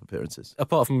stand-up appearances.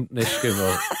 Apart from Nish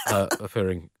Kumar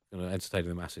appearing, entertaining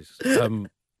the masses.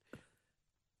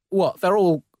 They're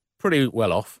all pretty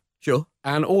well off. Sure.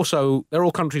 And also, they're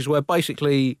all countries where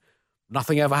basically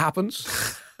nothing ever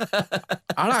happens.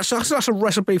 And that's a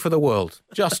recipe for the world.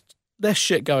 Just less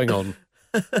shit going on,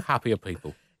 happier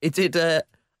people. It did.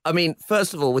 I mean,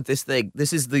 first of all, with this thing,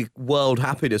 this is the World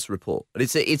Happiness Report, and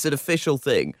it's an official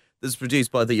thing that's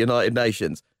produced by the United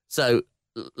Nations. So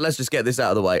let's just get this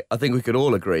out of the way. I think we can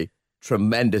all agree,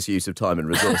 tremendous use of time and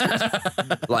resources.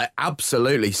 Like,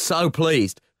 absolutely, so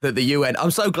pleased that the UN... I'm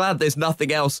so glad there's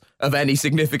nothing else of any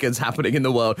significance happening in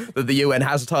the world, that the UN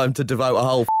has time to devote a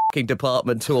whole fucking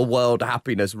department to a World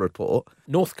Happiness Report.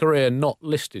 North Korea not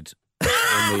listed in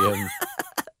the...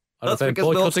 That's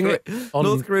because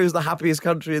North Korea is the happiest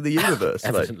country in the universe.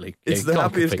 Evidently. It's the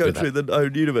happiest country in the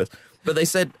known universe. But they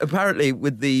said, apparently,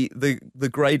 with the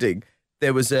grading,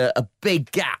 there was a big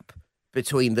gap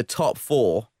between the top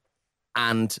 4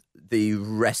 and the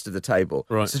rest of the table,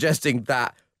 right, suggesting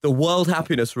that the World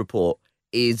Happiness Report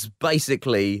is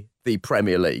basically the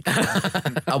Premier League.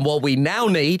 And what we now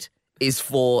need is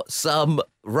for some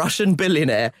Russian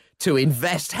billionaire to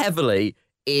invest heavily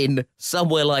in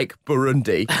somewhere like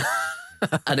Burundi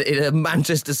and in a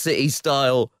Manchester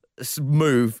City-style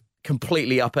move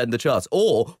completely upend the charts.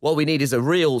 Or what we need is a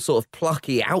real sort of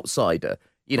plucky outsider,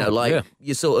 you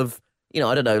sort of, I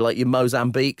don't know, like your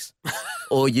Mozambiques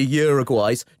or your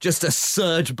Uruguays, just to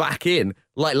surge back in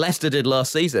like Leicester did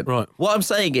last season. Right. What I'm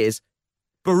saying is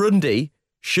Burundi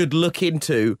should look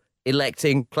into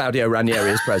electing Claudio Ranieri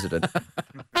as president.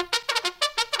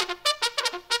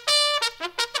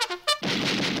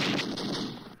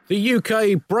 The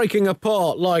UK breaking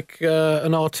apart like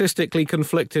an artistically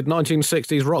conflicted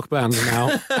 1960s rock band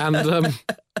now. And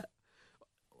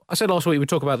I said last week we'd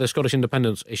talk about the Scottish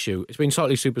independence issue. It's been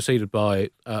slightly superseded by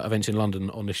events in London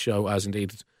on this show, as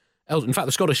indeed... In fact,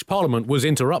 the Scottish Parliament was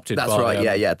interrupted. That's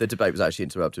right, yeah. The debate was actually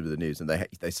interrupted with the news, and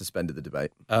they suspended the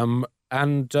debate. It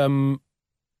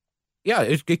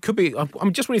could be...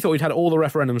 just when you thought we'd had all the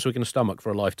referendums we can stomach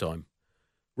for a lifetime,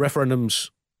 referendums...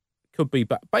 could be,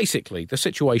 but basically the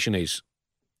situation is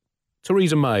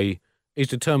Theresa May is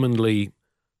determinedly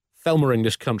Thelmering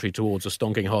this country towards a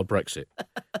stonking hard Brexit,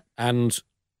 and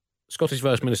Scottish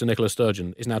First Minister Nicola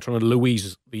Sturgeon is now trying to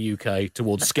Louise the UK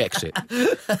towards Skexit.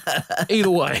 Either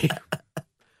way,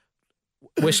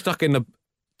 we're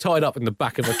tied up in the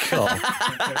back of a car,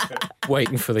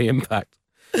 waiting for the impact.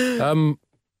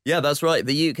 Yeah, that's right.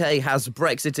 The UK has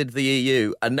Brexited the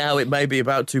EU, and now it may be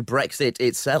about to Brexit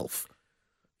itself.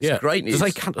 It's great news.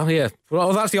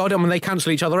 Well, that's the idea. I mean, they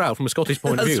cancel each other out from a Scottish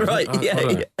point of view. That's right,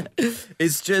 yeah.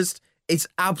 It's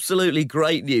absolutely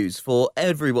great news for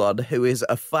everyone who is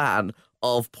a fan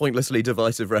of pointlessly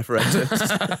divisive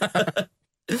referendums.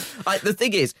 The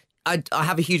thing is, I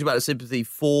have a huge amount of sympathy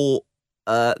for,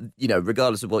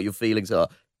 regardless of what your feelings are,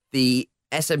 the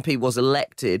SNP was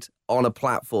elected on a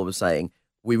platform saying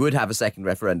we would have a second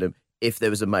referendum if there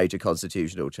was a major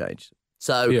constitutional change.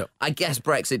 So I guess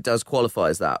Brexit does qualify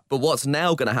as that. But what's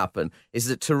now going to happen is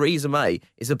that Theresa May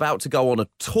is about to go on a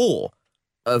tour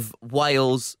of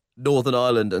Wales, Northern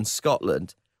Ireland and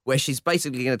Scotland, where she's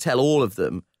basically going to tell all of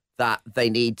them that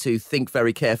they need to think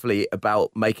very carefully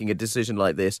about making a decision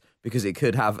like this because it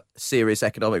could have serious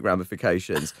economic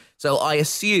ramifications. So I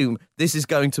assume this is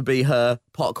going to be her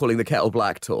pot calling the kettle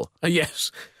black tour.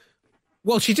 Yes.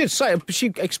 Well, she did say,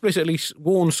 she explicitly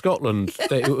warned Scotland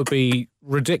that it would be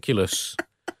ridiculous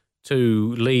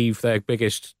to leave their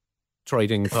biggest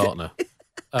trading partner,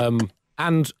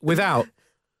 and without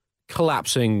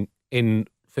collapsing in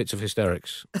fits of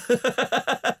hysterics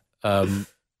and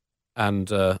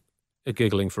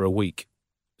giggling for a week.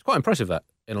 It's quite impressive, that,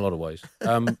 in a lot of ways.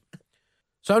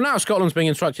 So now Scotland's being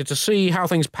instructed to see how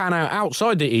things pan out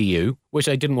outside the EU, which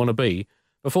they didn't want to be,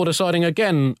 before deciding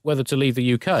again whether to leave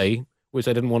the UK, which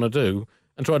they didn't want to do,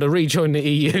 and try to rejoin the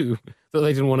EU that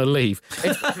they didn't want to leave.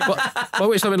 By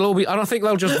which time it'll all be... And I think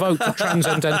they'll just vote to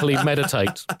transcendentally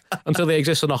meditate until they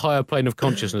exist on a higher plane of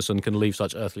consciousness and can leave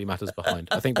such earthly matters behind.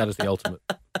 I think that is the ultimate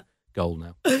goal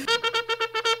now.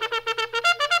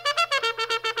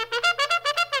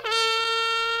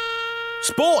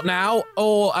 Sport now,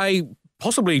 or a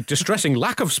possibly distressing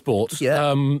lack of sport.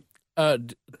 Yeah.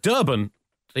 Durban,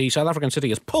 the South African city,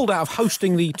 has pulled out of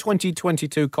hosting the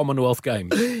 2022 Commonwealth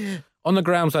Games on the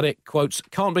grounds that it, quotes,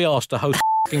 can't be asked to host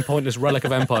a f***ing pointless relic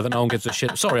of empire that no one gives a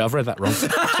shit. Sorry, I've read that wrong.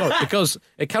 Sorry, because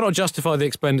it cannot justify the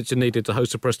expenditure needed to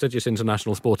host a prestigious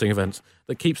international sporting event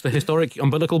that keeps the historic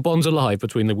umbilical bonds alive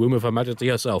between the womb of Her Majesty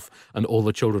herself and all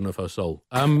the children of her soul.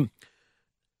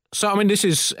 So, I mean,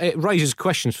 it raises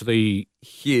questions for the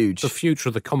future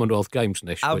of the Commonwealth Games,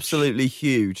 Nish. Absolutely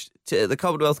huge. The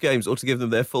Commonwealth Games ought to give them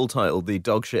their full title, the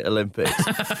Dogshit Olympics.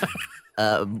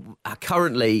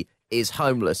 Currently is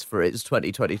homeless for its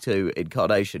 2022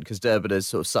 incarnation because Durban has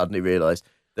sort of suddenly realised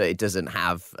that it doesn't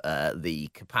have the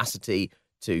capacity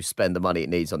to spend the money it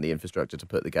needs on the infrastructure to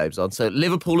put the games on. So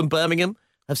Liverpool and Birmingham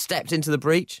have stepped into the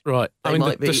breach. Right. I mean,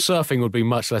 the surfing would be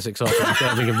much less exciting in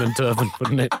Birmingham than Durban,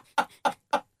 wouldn't it?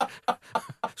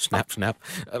 Snap, snap.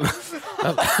 I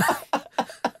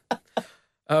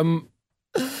don't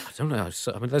know.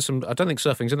 I mean, I don't think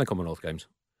surfing's in the Commonwealth Games.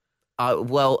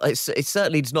 Well, it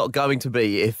certainly not going to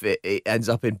be if it ends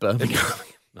up in Birmingham.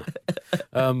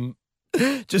 No.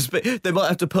 They might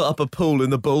have to put up a pool in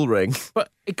the bull ring. But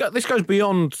this goes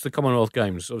beyond the Commonwealth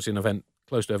Games. Obviously, an event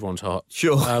close to everyone's heart.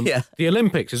 Sure. Yeah. The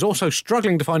Olympics is also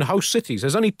struggling to find host cities.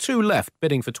 There's only 2 left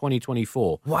bidding for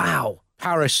 2024. Wow.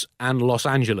 Paris and Los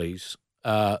Angeles.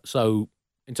 So,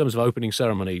 in terms of opening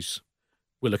ceremonies,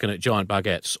 we're looking at giant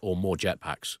baguettes or more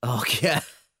jetpacks. Oh, yeah.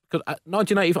 Because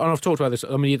 1985, and I've talked about this,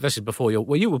 I mean, this is before you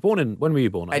were born in, when were you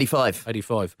born? 85.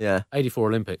 85. Yeah. 84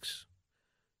 Olympics.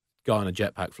 Guy on a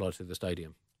jetpack flies through the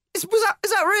stadium. Is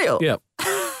that real? Yeah.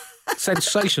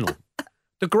 Sensational.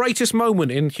 The greatest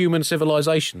moment in human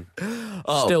civilization.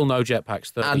 Oh, Still no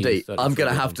jetpacks. Andy, I'm going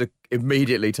to have to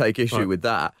immediately take issue with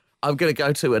that. I'm going to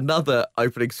go to another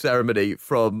opening ceremony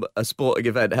from a sporting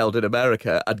event held in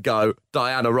America and go,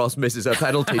 Diana Ross misses her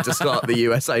penalty to start the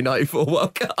USA 94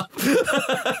 World Cup.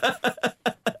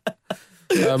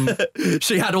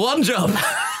 She had one job.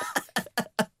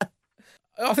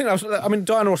 I think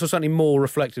Diana Ross was certainly more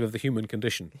reflective of the human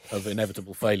condition of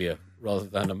inevitable failure rather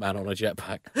than a man on a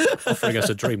jetpack offering us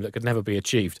a dream that could never be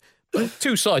achieved. But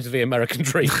 2 sides of the American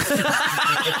dream.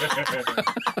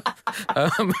 I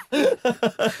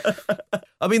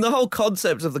mean, the whole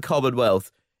concept of the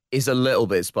Commonwealth is a little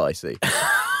bit spicy.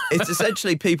 It's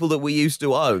essentially people that we used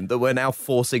to own that we're now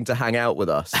forcing to hang out with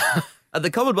us. And the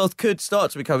Commonwealth could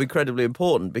start to become incredibly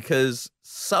important because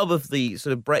some of the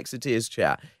sort of Brexiteers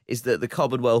chat is that the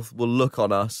Commonwealth will look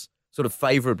on us sort of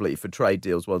favourably for trade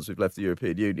deals once we've left the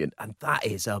European Union. And that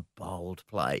is a bold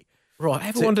play. Right,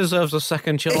 everyone deserves a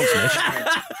second chance, Nish.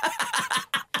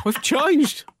 We've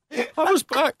changed. I was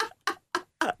back.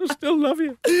 I still love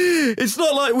you. It's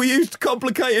not like we used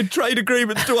complicated trade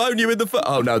agreements to own you in the...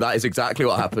 Oh, no, that is exactly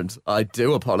what happened. I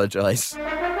do apologise.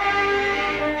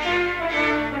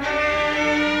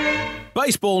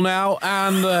 Baseball now,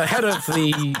 and ahead of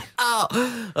the...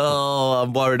 Oh,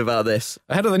 I'm worried about this.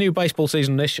 Ahead of the new baseball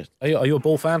season, Nish, are you a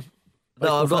ball fan?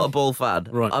 No, I'm not a ball fan.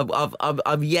 Right.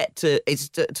 I'm yet to...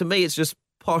 To me, it's just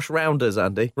posh rounders,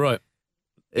 Andy. Right.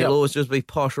 It'll always just be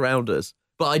posh rounders.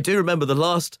 But I do remember the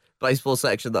last baseball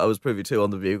section that I was privy to on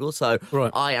the Bugle, so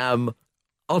I am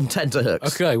on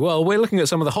tenterhooks. Okay, well, we're looking at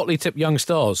some of the hotly tipped young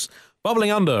stars bubbling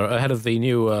under ahead of the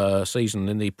new season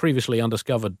in the previously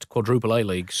undiscovered quadruple A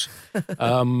leagues,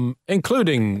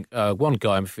 including one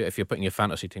guy, if you're putting your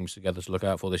fantasy teams together to look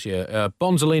out for this year,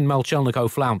 Bonzaline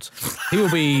Melchelnico-Flount. He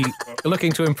will be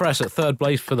looking to impress at third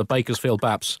place for the Bakersfield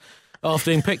Baps.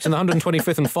 After being picked in the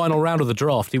 125th and final round of the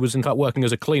draft, he was in fact working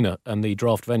as a cleaner in the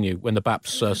draft venue when the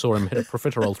Baps saw him hit a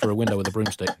profiterole through a window with a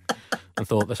broomstick and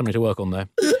thought, there's something to work on there.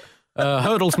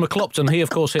 Hurdles McClopton, he of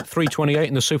course hit 328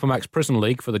 in the Supermax Prison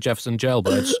League for the Jefferson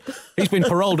Jailbirds. He's been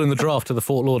paroled in the draft to the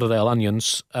Fort Lauderdale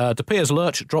Onions. De Piers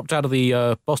Lurch dropped out of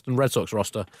the Boston Red Sox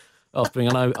roster after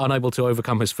being unable to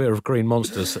overcome his fear of green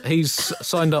monsters. He's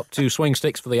signed up to swing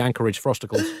sticks for the Anchorage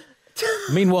Frosticles.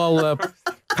 Meanwhile,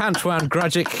 Pantuan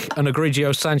Gragic and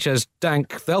Egregio Sanchez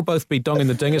Dank, they'll both be donging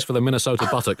the dingers for the Minnesota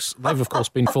Buttocks. They've, of course,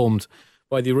 been formed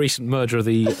by the recent merger of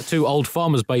the 2 old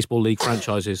Farmers Baseball League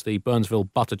franchises, the Burnsville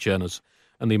Butter Churners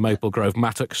and the Maple Grove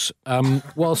Mattocks.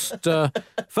 Whilst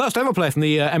first ever player from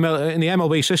the in the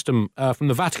MLB system from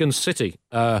the Vatican City,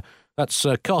 that's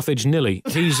Carthage Nilly.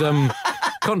 He's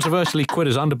controversially quit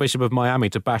as Underbishop of Miami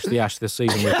to bash the ash this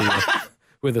season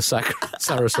with the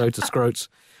Sarasota Scroats.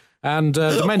 And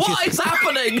what is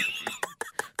happening?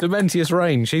 Dementius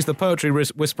Range. He's the poetry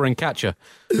whispering catcher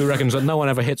who reckons that no one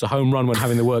ever hits a home run when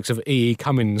having the works of E.E.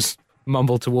 Cummins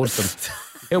mumble towards them.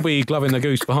 He'll be gloving the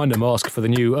goose behind a mask for the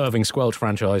new Irving Squelch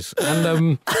franchise.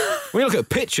 And when you look at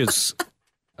pitchers,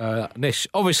 Nish,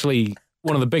 obviously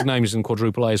one of the big names in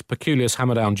quadruple A is Peculius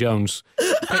Hammerdown Jones,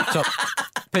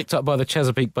 picked up by the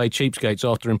Chesapeake Bay Cheapskates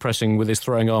after impressing with his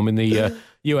throwing arm in the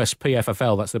US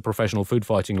PFFL, that's the Professional Food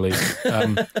Fighting League.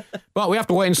 But we have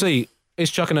to wait and see. Is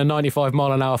chucking a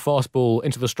 95-mile-an-hour fastball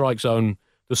into the strike zone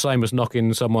the same as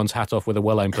knocking someone's hat off with a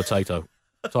well-aimed potato?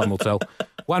 Time will tell.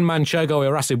 Juan Manchego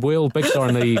Irascibuil, big star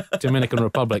in the Dominican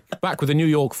Republic, back with the New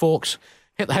York Forks,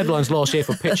 hit the headlines last year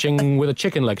for pitching with a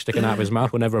chicken leg sticking out of his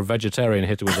mouth whenever a vegetarian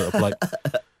hitter was at a plate.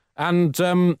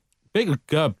 And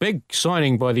big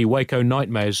signing by the Waco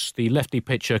Nightmares, the lefty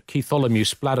pitcher Keitholomew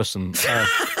Splatterson,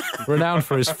 renowned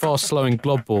for his fast-slowing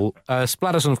glob ball.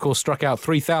 Splatterson, of course, struck out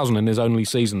 3,000 in his only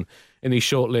season in the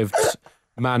short-lived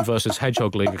Man versus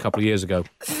Hedgehog League a couple of years ago,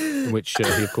 in which he,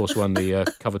 of course, won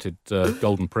the coveted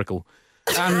Golden Prickle.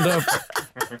 And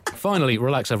finally,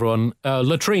 relax everyone,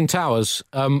 Latrine Towers,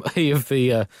 he of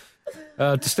the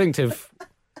distinctive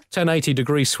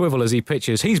 1080-degree swivel as he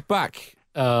pitches. He's back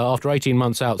after 18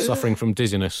 months out suffering from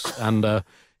dizziness, and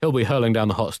he'll be hurling down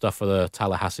the hot stuff for the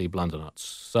Tallahassee Blundernuts.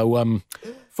 So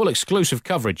full exclusive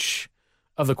coverage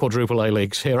of the quadruple A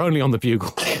leagues here, only on the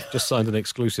Bugle. Just signed an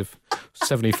exclusive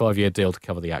 75-year deal to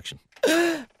cover the action.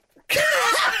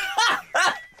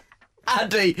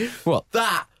 Andy, What?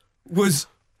 That was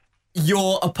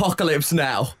your apocalypse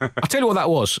now. I tell you what that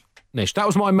was, Nish. That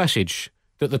was my message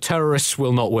that the terrorists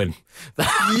will not win.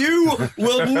 You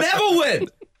will never win.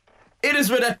 It has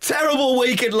been a terrible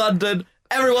week in London.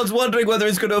 Everyone's wondering whether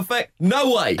it's going to affect.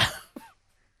 No way.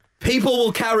 People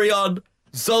will carry on.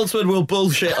 Zoltzman will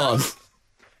bullshit on.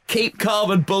 Keep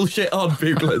calm and bullshit on,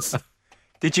 buglers.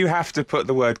 Did you have to put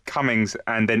the word Cummings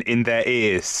and then in their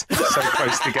ears so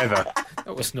close together?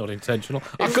 That was not intentional.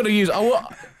 I could have used...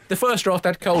 the first draft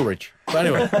had Coleridge. But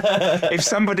anyway. If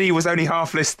somebody was only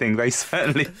half listening, they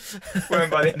certainly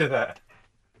weren't by the end of that.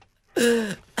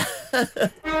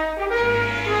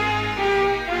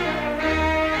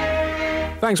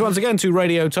 Thanks once again to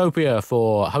Radiotopia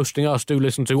for hosting us. Do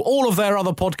listen to all of their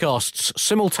other podcasts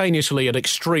simultaneously at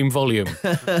extreme volume.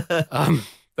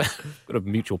 Got a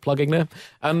mutual plugging there.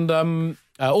 And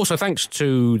also thanks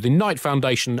to the Knight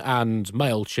Foundation and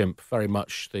MailChimp, very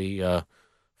much the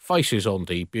faces on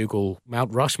the Bugle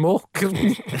Mount Rushmore.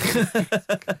 Could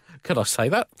I say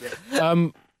that?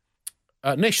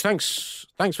 Nish, thanks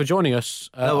for joining us.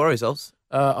 No worries, Oz.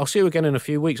 I'll see you again in a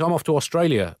few weeks. I'm off to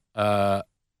Australia,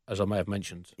 as I may have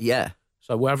mentioned. Yeah.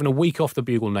 So we're having a week off the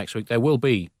Bugle next week. There will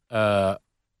be a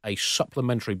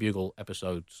supplementary Bugle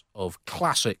episodes of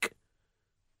classic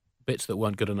bits that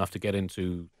weren't good enough to get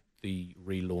into the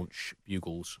relaunch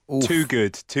Bugles. Oof. Too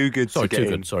good Sorry, to get too in.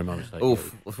 good. Sorry, my mistake.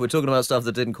 Oof. If we're talking about stuff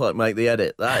that didn't quite make the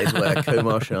edit, that is where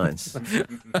Kumar shines.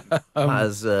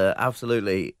 As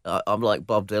absolutely, I'm like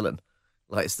Bob Dylan.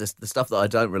 Like it's the stuff that I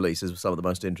don't release is some of the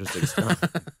most interesting stuff.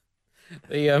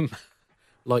 The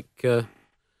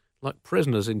like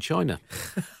prisoners in China.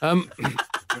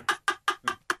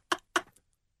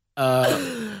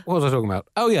 What was I talking about?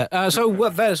 Oh yeah. So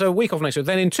there's a week off next week.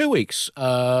 Then in 2 weeks,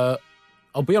 I'll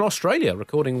be in Australia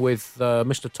recording with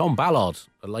Mr. Tom Ballard,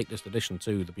 the latest addition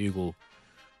to the Bugle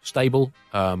stable.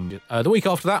 The week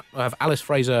after that, I have Alice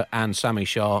Fraser and Sammy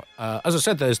Shah. As I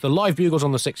said, there's the live Bugles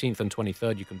on the 16th and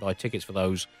 23rd. You can buy tickets for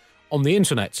those on the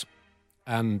internet,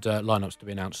 and lineups to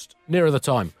be announced nearer the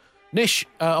time. Nish,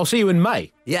 I'll see you in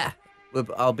May. Yeah,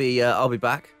 I'll be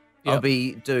back. Yep. I'll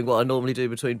be doing what I normally do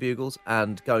between Bugles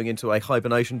and going into a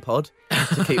hibernation pod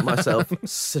to keep myself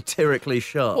satirically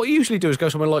sharp. What you usually do is go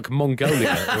somewhere like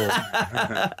Mongolia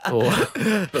or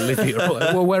Bolivia.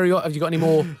 Well, where are you? Have you got any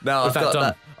more? No,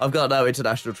 I've got no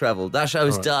international travel. That show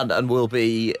is done and will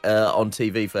be on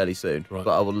TV fairly soon. Right.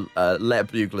 But I will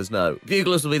let Buglers know.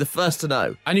 Buglers will be the first to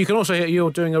know. And you can also hear you're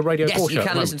doing a Radio 4 show. Yes, you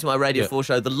can listen to my Radio 4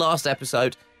 show. The last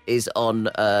episode is on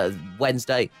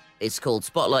Wednesday. It's called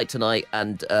Spotlight Tonight,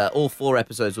 and all 4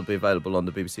 episodes will be available on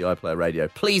the BBC iPlayer Radio.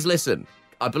 Please listen.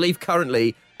 I believe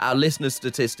currently our listener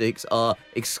statistics are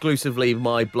exclusively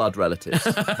my blood relatives.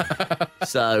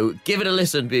 So give it a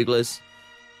listen, Buglers.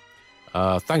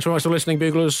 Thanks very much for listening,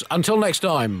 Buglers. Until next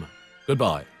time,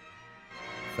 goodbye.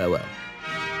 Farewell.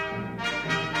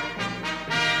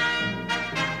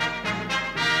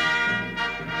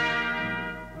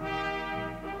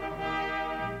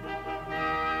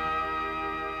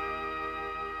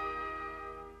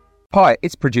 Hi,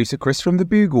 it's producer Chris from The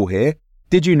Bugle here.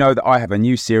 Did you know that I have a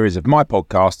new series of my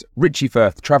podcast, Richie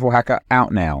Firth Travel Hacker,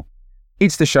 out now?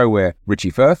 It's the show where Richie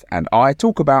Firth and I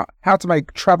talk about how to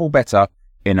make travel better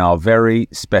in our very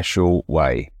special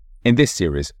way. In this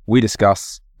series, we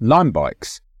discuss Lime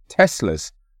bikes,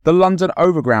 Teslas, the London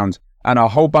Overground, and a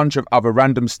whole bunch of other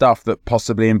random stuff that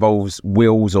possibly involves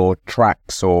wheels or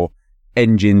tracks or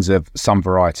engines of some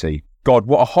variety. God,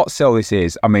 what a hot sell this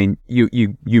is. I mean,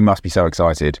 you must be so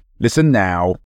excited. Listen now.